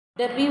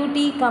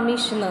Deputy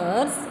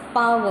Commissioner's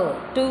power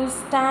to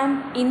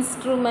stamp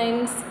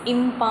instruments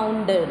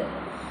impounded.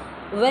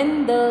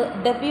 When the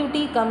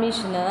Deputy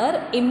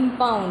Commissioner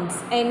impounds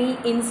any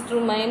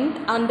instrument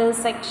under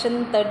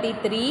Section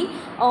 33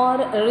 or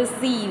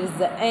receives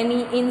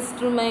any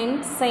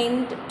instrument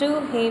sent to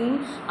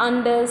him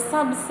under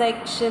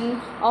subsection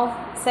of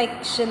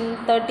Section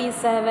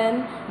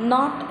 37,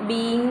 not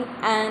being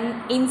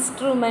an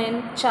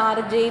instrument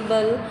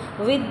chargeable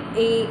with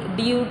a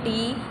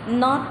duty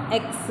not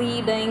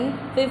exceeding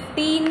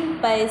 15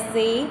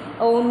 paise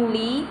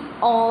only,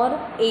 or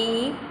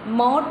a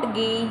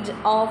mortgage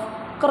of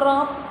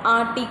crop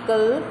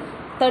article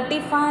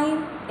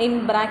 35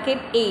 in bracket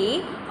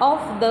A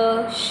of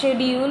the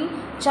schedule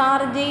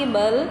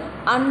chargeable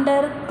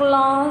under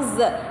clause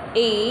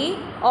A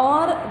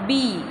or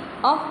B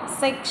of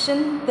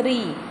section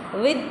 3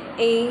 with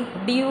a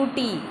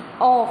duty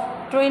of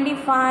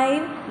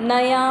 25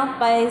 naya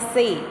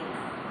paise,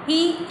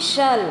 he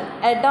shall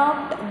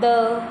adopt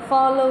the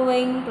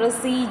following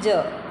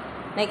procedure.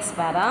 Next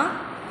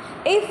para.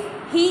 If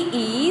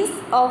he is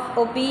of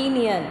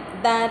opinion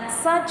that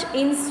such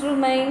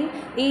instrument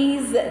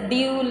is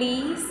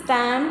duly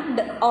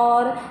stamped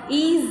or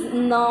is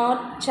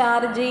not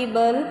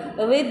chargeable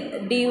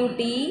with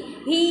duty,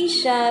 he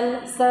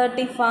shall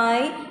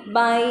certify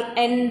by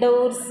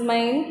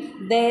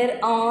endorsement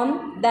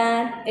thereon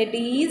that it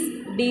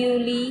is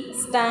duly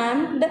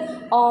stamped,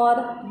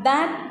 or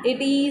that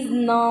it is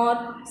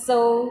not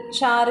so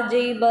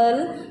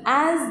chargeable,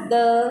 as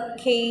the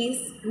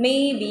case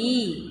may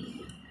be.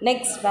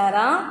 Next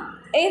para.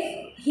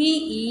 If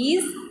he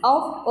is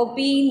of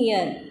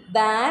opinion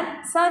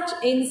that such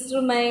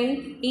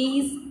instrument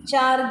is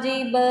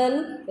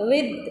chargeable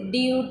with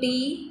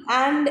duty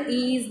and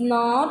is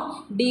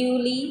not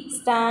duly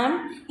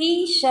stamped,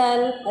 he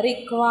shall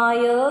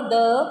require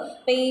the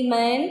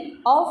payment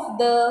of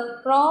the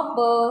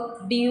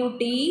proper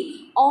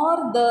duty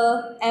or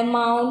the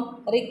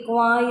amount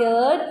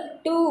required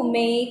to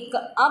make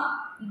up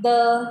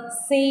the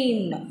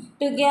same,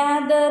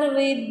 together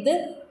with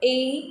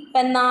a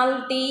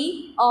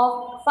penalty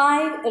of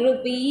 5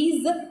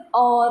 rupees,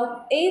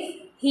 or if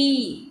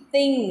he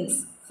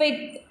thinks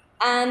fit,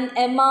 an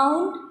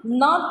amount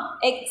not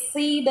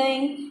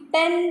exceeding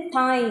 10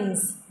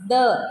 times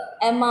the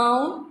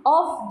amount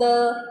of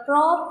the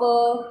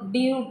proper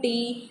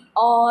duty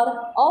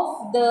or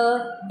of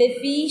the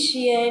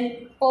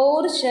deficient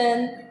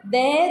portion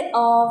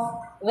thereof,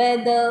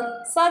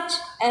 whether such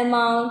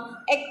amount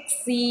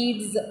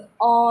exceeds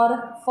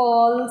or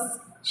falls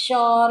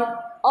short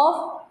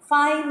of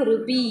 5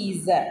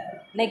 rupees.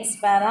 Next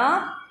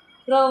para.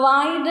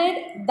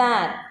 Provided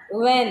that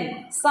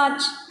when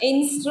such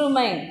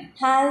instrument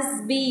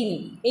has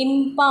been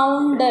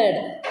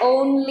impounded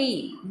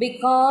only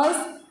because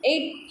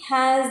it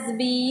has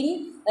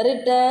been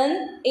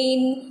written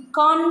in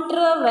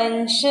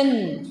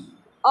contravention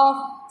of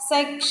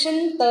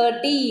Section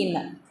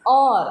 13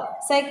 or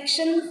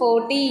Section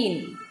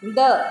 14,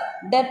 the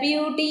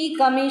Deputy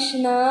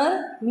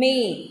Commissioner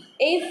may,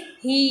 if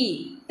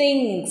he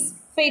thinks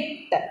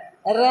fit,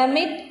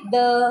 remit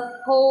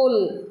the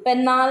whole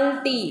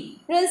penalty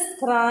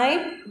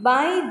prescribed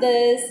by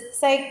this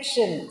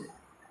section.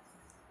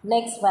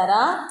 Next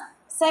para.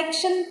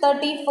 Section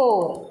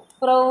 34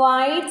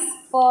 provides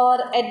for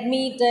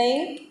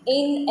admitting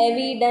in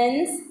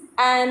evidence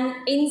an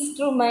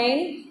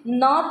instrument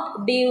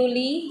not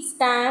duly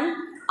stamped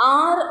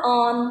or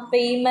on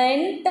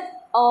payment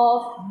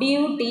of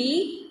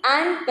duty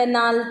and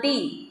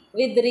penalty.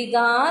 With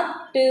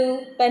regard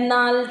to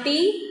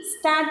penalty,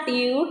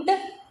 statute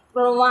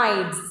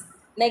provides.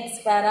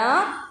 Next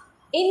para.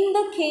 In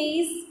the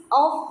case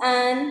of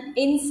an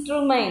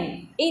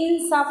instrument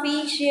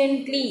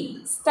insufficiently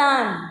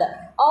stamped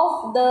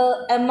of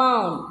the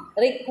amount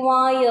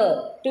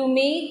required to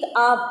make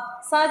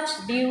up such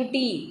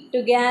duty,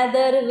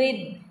 together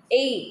with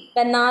a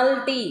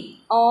penalty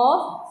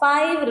of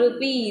 5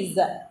 rupees,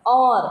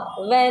 or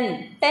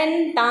when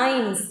 10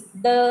 times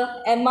the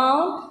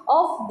amount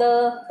of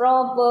the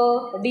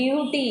proper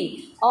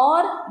duty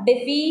or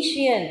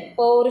deficient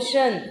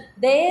portion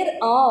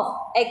thereof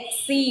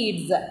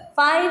exceeds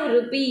 5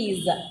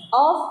 rupees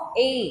of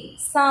a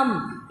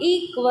sum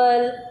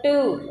equal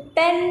to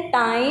 10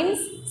 times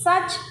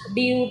such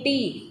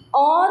duty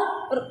or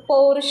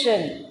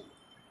portion.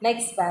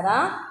 Next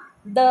para.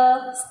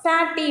 The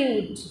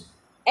statute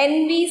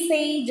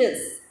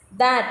envisages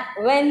that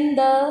when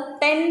the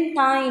 10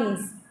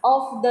 times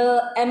of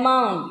the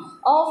amount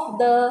of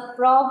the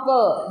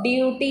proper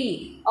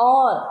duty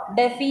or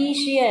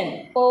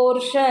deficient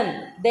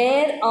portion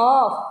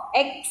thereof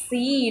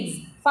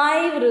exceeds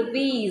 5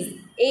 rupees,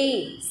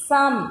 a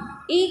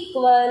sum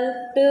equal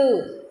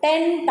to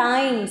 10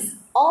 times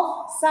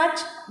of such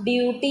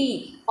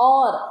duty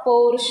or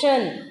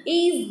portion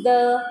is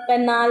the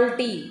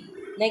penalty.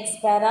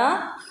 Next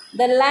para.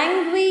 The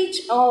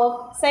language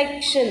of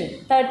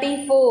section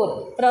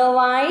 34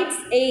 provides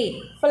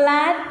a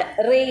flat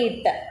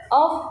rate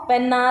of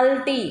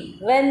penalty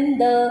when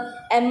the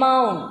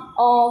amount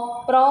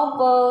of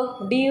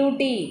proper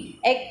duty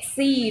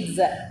exceeds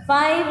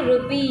 5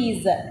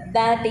 rupees,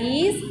 that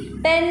is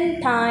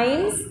 10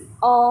 times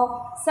of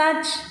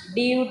such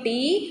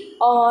duty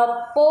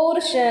or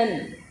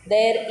portion.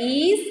 There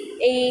is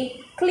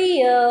a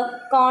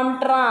clear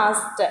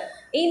contrast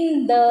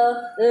in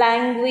the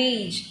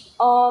language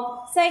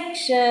of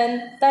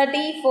section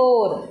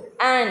 34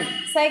 and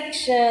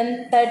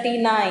section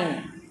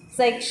 39.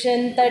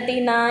 Section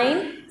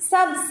 39,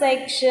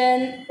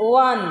 subsection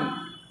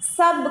 1,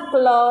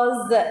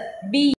 subclause B.